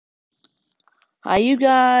Hi, you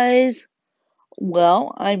guys.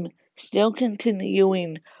 Well, I'm still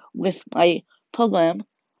continuing with my program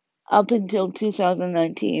up until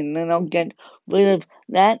 2019, then I'll get rid of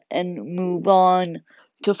that and move on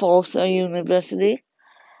to Folsom University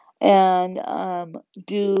and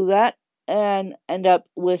do that and end up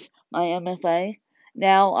with my MFA.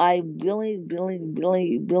 Now, I really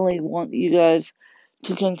want you guys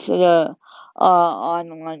to consider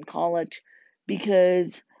online college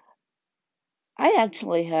because I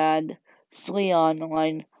actually had three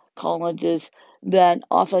online colleges that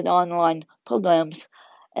offered online programs,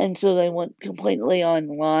 and so they went completely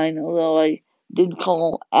online. Although I did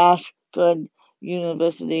call Ashford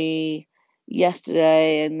University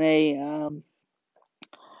yesterday, and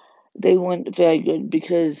they weren't very good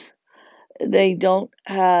because they don't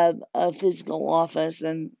have a physical office,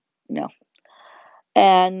 and no.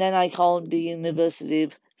 And then I called the University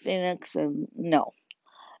of Phoenix, and no.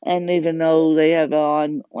 And even though they have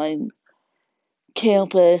an online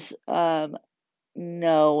campus,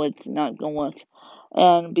 no, it's not going to work.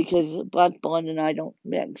 And because Blackboard and I don't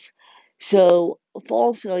mix. So,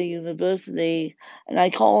 Folsom University, and I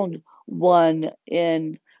called one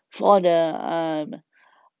in Florida.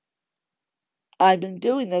 I've been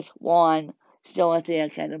doing this while I'm still at the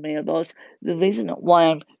Academy of Arts. The reason why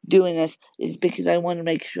I'm doing this is because I want to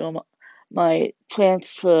make sure my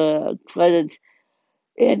transfer credits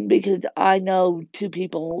in because I know two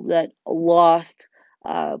people that lost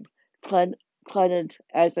um, credits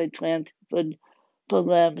as they transferred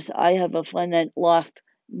programs. I have a friend that lost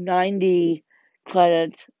 90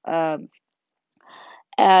 credits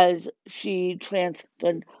as she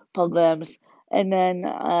transferred programs, and then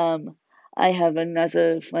I have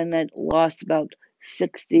another friend that lost about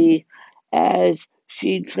 60 as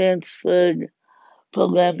she transferred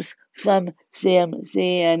programs from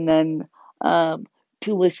CMC and then um,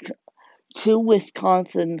 to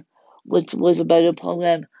Wisconsin, which was a better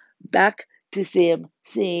program, back to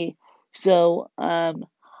CMC. So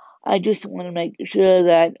I just want to make sure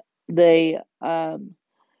that they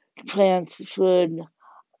transferred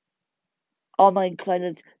all my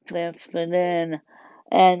credits transferred in.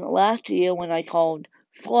 And last year when I called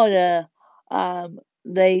Florida,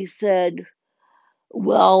 they said,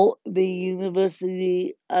 well, the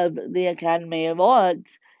University of the Academy of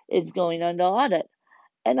Arts is going under audit.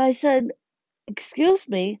 And I said, excuse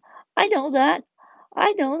me, I know that.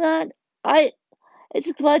 I know that. I it's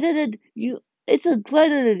accredited it's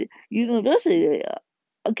accredited university.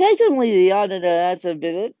 Occasionally the auditor has a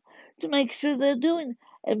visit to make sure they're doing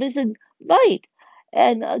everything right.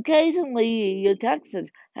 And occasionally your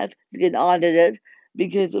taxes have to get audited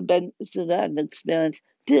because I've been through that experience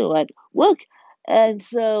too at work. And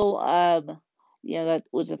so yeah, that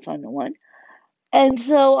was a fun one. And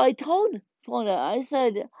so I told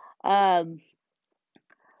Florida, um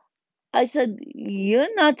I said,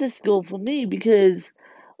 you're not the school for me because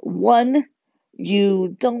one,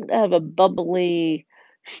 you don't have a bubbly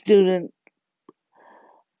student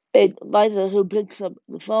advisor who picks up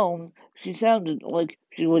the phone. She sounded like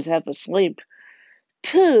she was half asleep.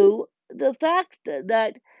 Two, the fact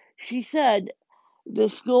that she said the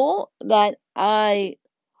school that I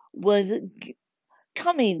was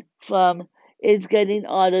coming from is getting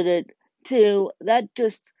audited too. That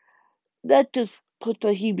just put the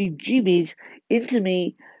heebie-jeebies into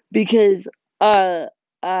me because uh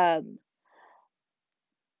um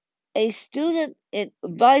a student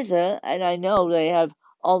advisor, and I know they have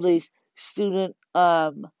all these student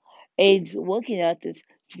aides working at this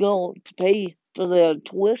school to pay for their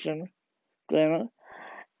tuition, grammar.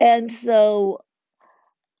 And so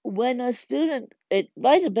when a student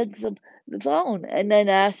advisor picks up the phone and then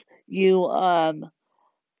asks you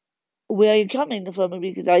where are you coming from,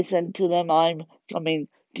 because I said to them I'm coming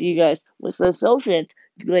to you guys with an associate's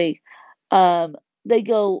degree, um, they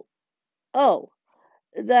go, oh,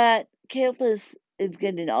 that campus is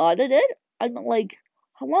getting audited. I'm like,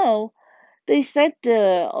 hello. They sent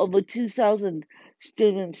over 2,000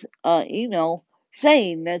 students email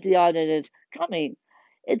saying that the audit is coming.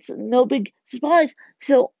 It's no big surprise.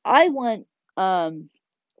 So I went back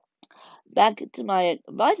to my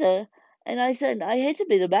advisor and I said, I hate to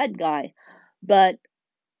be the bad guy, but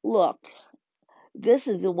look, this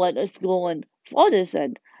is what a school in Florida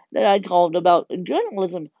said that I called about a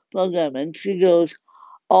journalism program. And she goes,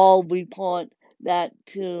 I'll report that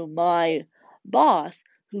to my boss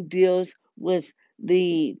who deals with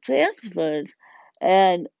the transfers.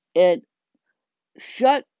 And it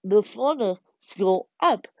shut the Florida school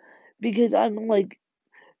up because I'm like,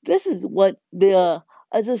 this is what the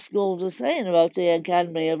other schools are saying about the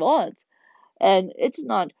Academy of Arts. And it's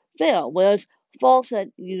not fair. Whereas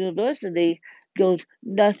Fawcett University, goes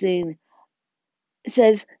nothing,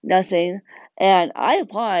 says nothing, and I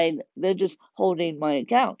applied. They're just holding my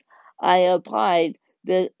account. I applied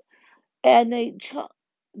the and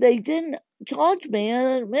they didn't charge me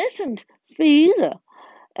an admissions fee either.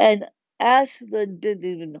 And Ashland didn't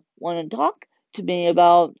even want to talk to me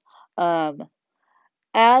about um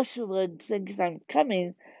Ashland thinks I'm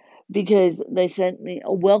coming because they sent me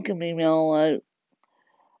a welcome email,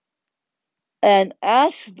 and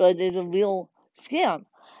Ashland is a real scam.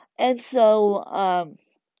 And so,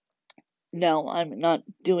 no, I'm not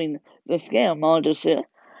doing the scam. I'll just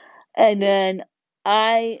and then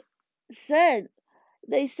I said,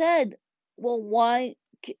 they said, well, why?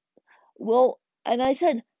 Well, and I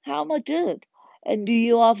said, how much is it? And do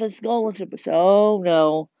you offer scholarships? Oh,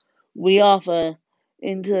 no, we offer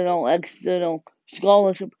internal, external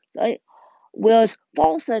scholarships. Whereas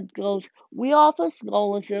Fawcett goes, we offer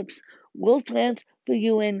scholarships, we'll transfer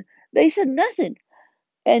you in. They said nothing.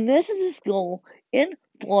 And this is a school in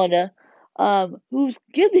Florida who's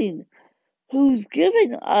giving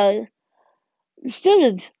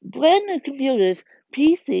students brand new computers,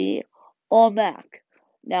 PC or Mac.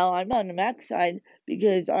 Now I'm on the Mac side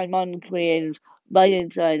because I'm on the creative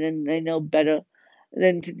writing side and they know better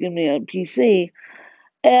than to give me a PC.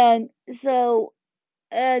 And so,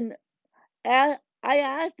 and I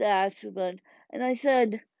asked Ashburn and I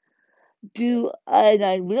said, and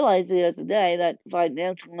I realized the other day that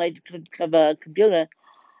financial aid could cover a computer.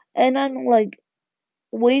 And I'm like,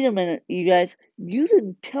 wait a minute, you guys, you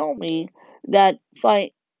didn't tell me that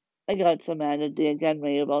I got so mad at the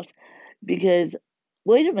Academy about because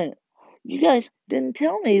wait a minute, you guys didn't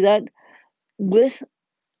tell me that with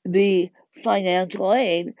the financial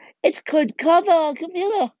aid, it could cover a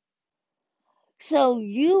computer. So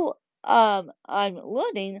I'm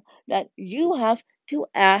learning that you have to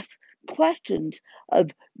ask questions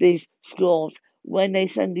of these schools when they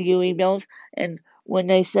send you emails and when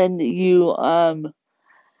they send you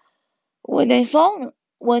when they phone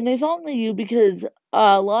when they phone you because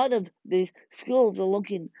a lot of these schools are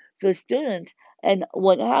looking for students. And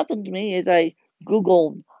what happened to me is I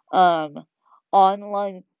googled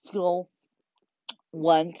online school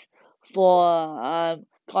once for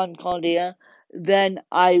Concordia. Then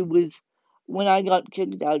when I got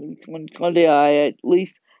kicked out of Concordia, I at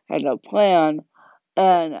least had a plan,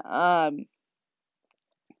 and I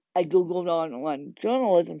googled online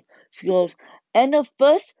journalism schools, and the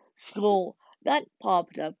first school that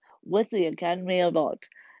popped up was the Academy of Arts.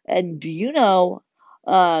 And do you know,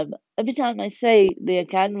 every time I say the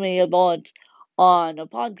Academy of Arts on a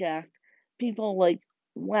podcast, people are like,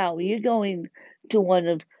 wow, you're going to one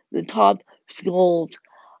of the top schools.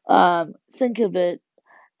 Think of it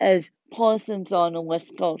as Parsons on the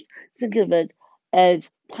West Coast. Think of it as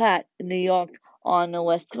Pratt in New York on the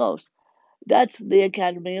West Coast. That's the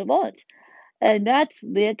Academy of Arts. And that's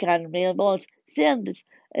the Academy of Arts standards.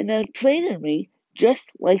 And they're treating me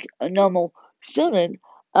just like a normal student.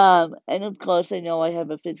 And of course, I know I have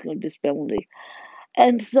a physical disability.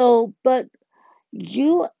 And so, but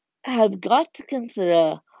you have got to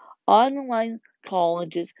consider online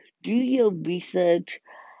colleges, do your research,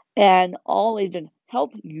 and I'll even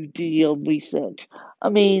help you do your research. I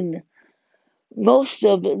mean, most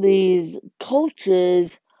of these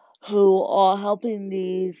coaches who are helping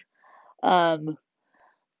these um,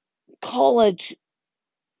 college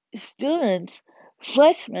students,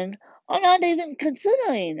 freshmen, are not even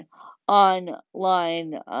considering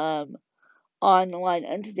online online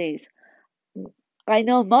entities. I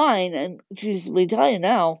know mine, and she's retired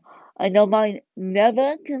now. I know mine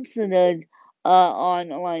never considered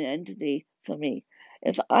online entity for me.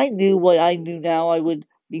 If I knew what I knew now, I would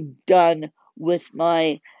be done with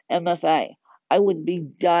my MFA. I would be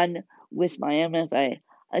done with my MFA.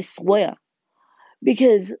 I swear.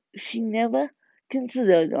 Because she never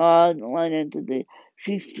considered online entity.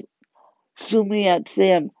 She sued me at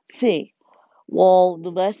CMC while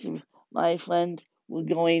the rest of my friends were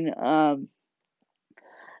going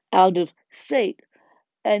out of state.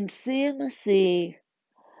 And CMC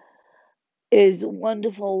is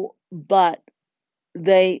wonderful, but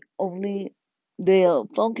they only they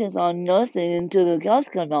focus on nursing until the cows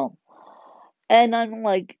come home. And I'm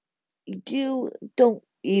like, you don't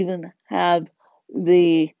even have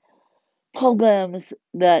the programs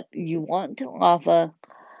that you want to offer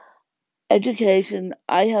education.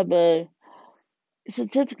 I have a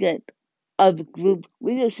certificate of group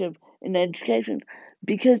leadership in education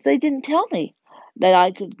because they didn't tell me that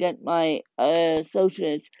I could get my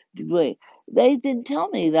associate's degree. They didn't tell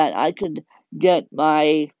me that I could get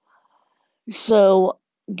my so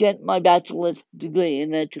get my bachelor's degree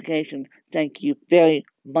in education. Thank you very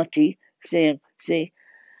muchy CMC,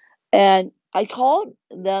 and I called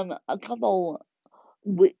them a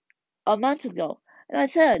month ago, and I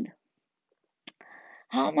said,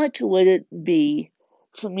 how much would it be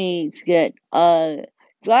for me to get a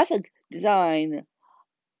graphic design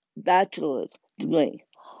bachelor's degree?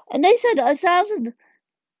 And they said $1,000.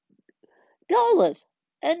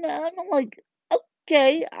 And I'm like,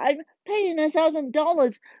 okay, I'm paying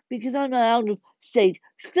 $1,000 because I'm an out of state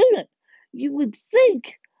student. You would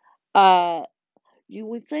think, uh, you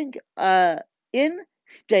would think, in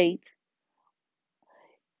state,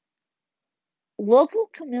 local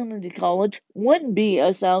community college wouldn't be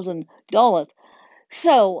 $1,000.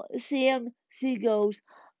 So CMC goes,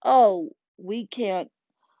 oh, we can't.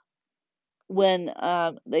 When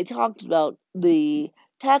they talked about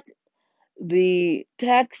tax, the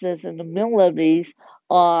taxes and the mill levies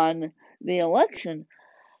on the election,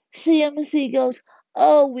 CMC goes,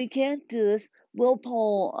 oh, we can't do this. We'll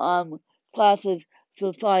pull classes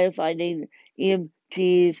for firefighting,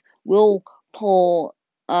 EMTs. We'll pull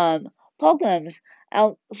um, programs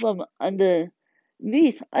out from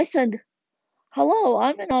underneath. I said, hello,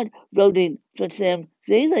 I'm not voting for CMC.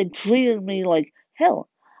 They treated me like hell.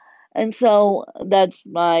 And so that's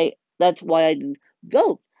why I didn't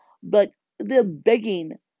vote. But they're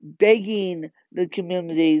begging the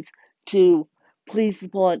communities to please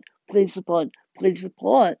support, please support, please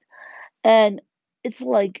support. And it's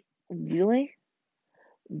like, really?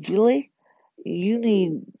 Really? You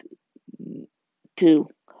need to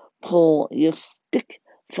pull your stick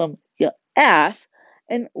from your ass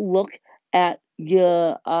and look at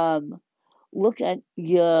your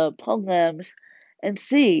programs and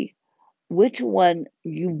see which one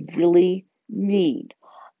you really need.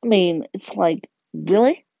 I mean, it's like,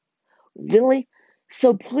 really? Really?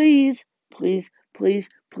 So please, please, please,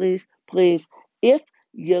 please, please, if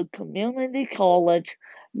your community college,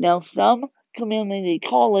 now some community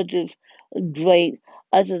colleges are great,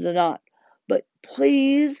 others are not, but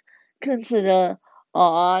please consider an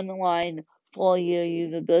online 4-year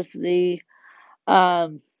university.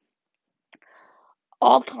 Um,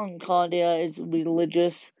 all Concordia is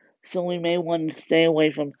religious, so we may want to stay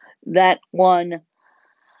away from that one.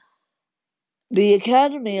 The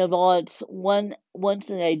Academy of Arts, one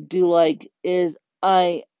thing I do like is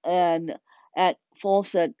and at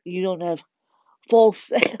Fawcett you don't have full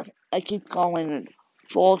set. I keep calling it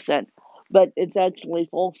Fawcett, but it's actually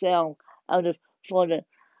Full Sail out of Florida.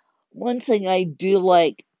 One thing I do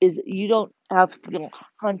like is you don't have to go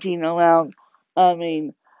hunting around. I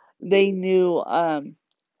mean, they knew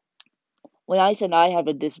when I said I have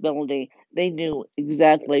a disability, they knew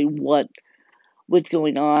exactly what was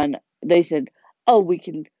going on. They said, "Oh, we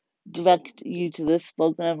can direct you to this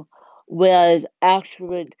program," whereas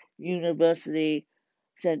Ashford University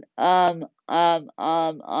said,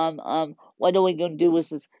 what are we going to do with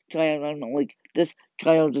this child? I'm like, this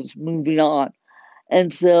child is moving on.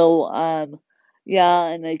 And so, yeah,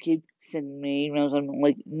 and they keep sending me emails. I'm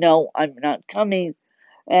like, no, I'm not coming.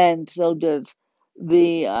 And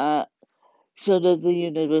the, uh, so does the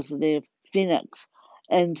University of Phoenix.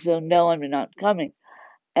 And so, no, I'm not coming.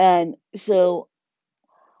 And so,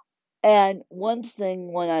 and one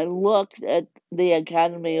thing when I looked at the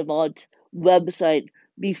Academy of Arts website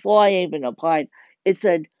before I even applied, it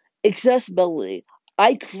said accessibility.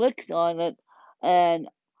 I clicked on it and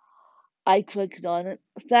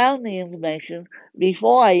found the information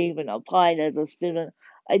before I even applied as a student.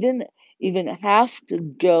 I didn't even have to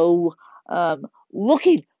go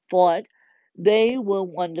looking for it. They were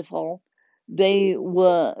wonderful. They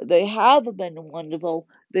have been wonderful.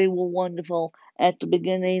 They were wonderful at the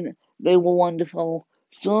beginning. They were wonderful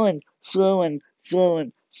through and through and through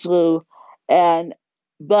and through. And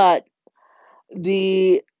but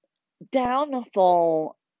the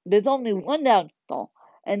downfall, there's only one downfall,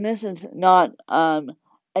 and this is not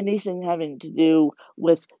anything having to do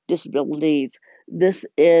with disabilities. This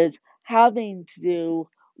is having to do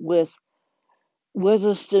with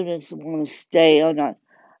whether students want to stay or not.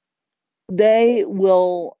 They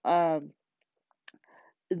will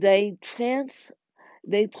they trans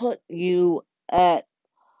they put you at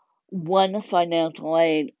one financial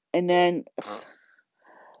aid, and then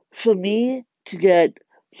for me to get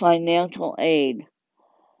financial aid,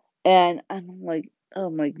 and I'm like, oh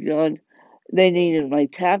my god, they needed my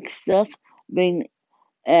tax stuff, they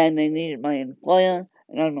they needed my employer,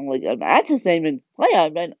 and I'm like, I'm at the same employer.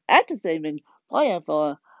 I've been at the same employer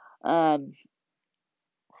for um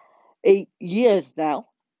 8 years now,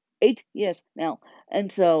 8 years now,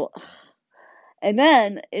 and so, and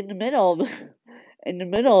then in the middle of in the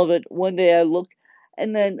middle of it, one day I look,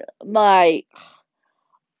 and then my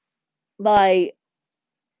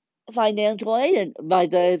financial aid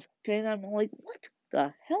advisor. And I'm like, what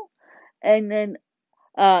the hell? And then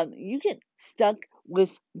you get stuck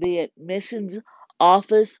with the admissions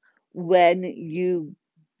office when you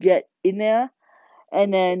get in there,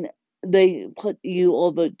 and then they put you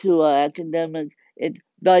over to an academic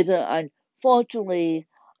advisor. Unfortunately,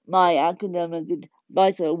 my academic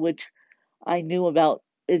advisor, which I knew about,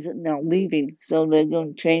 is now leaving, so they're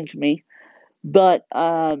going to change me. But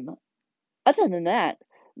other than that,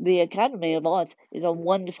 the Academy of Arts is a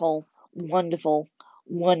wonderful, wonderful,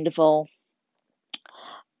 wonderful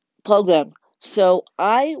program. So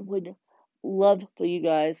I would love for you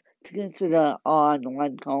guys to consider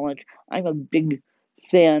online college. I'm a big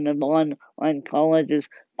fan of online colleges,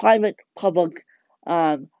 private, public,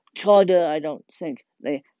 charter. I don't think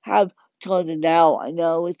they have charter now. I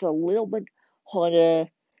know it's a little bit harder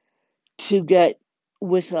to get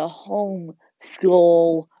with a home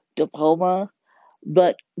school diploma,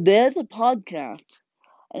 but there's a podcast,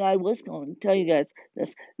 and I was going to tell you guys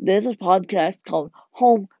this. There's a podcast called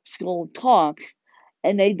Homeschool Talk,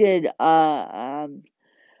 and they did a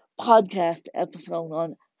podcast episode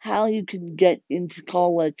on how you can get into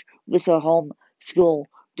college with a homeschool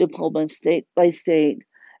diploma state by state.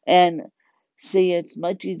 And see, it's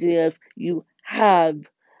much easier if you have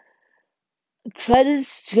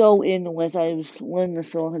credits to go in with. I was learning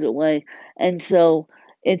this the hard way, and so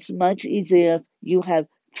it's much easier if you have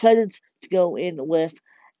credits to go in with,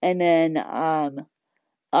 and then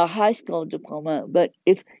a high school diploma. But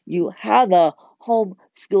if you have a home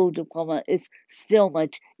school diploma, it's still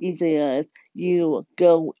much easier if you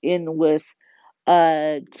go in with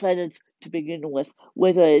credits to begin with,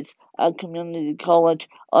 whether it's a community college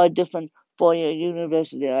or a different four-year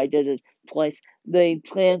university. I did it twice. They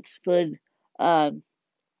transferred. Um,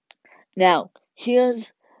 Now,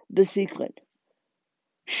 here's the secret.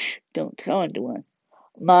 Shh, don't tell anyone.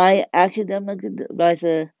 My academic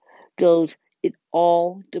advisor goes, it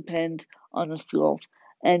all depends on the schools.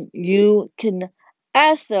 And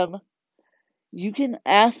ask them, you can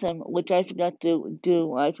ask them, which I forgot to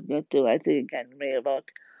do, I think, Academy about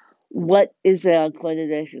what is their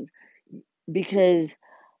accreditation. Because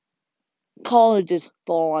colleges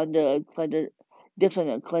fall under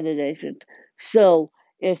different accreditations. So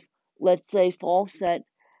if, let's say, Fall Set,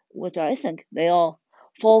 which I think they are,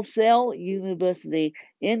 Full Sail University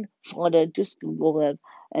in Florida, just Google them,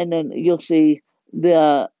 and then you'll see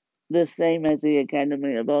the same as the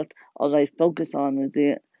Academy of Arts. All they focus on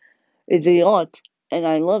is the arts, and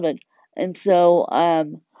I love it. And so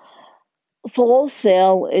Full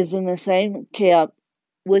Sail is in the same camp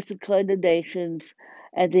with accreditations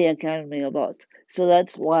at the Academy of Arts. So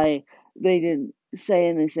that's why they didn't say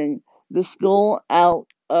anything. The school out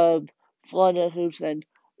of Florida who said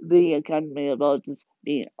the Academy of Arts is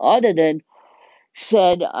being audited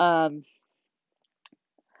said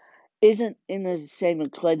isn't in the same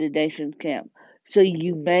accreditation camp. So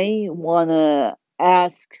you may want to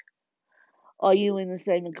ask, are you in the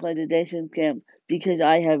same accreditation camp? Because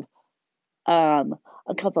I have um,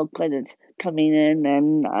 a couple of credits coming in,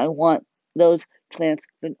 and I want those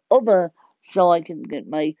transferred over so I can get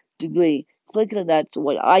my degree quicker. That's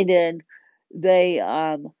what I did. They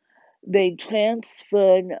they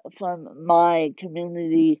transferred from my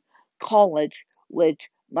community college, which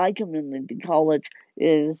my community college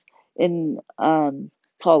is in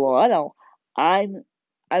Colorado. I'm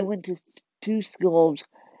I went to two schools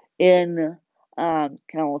in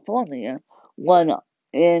California, one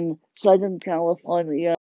in Southern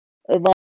California,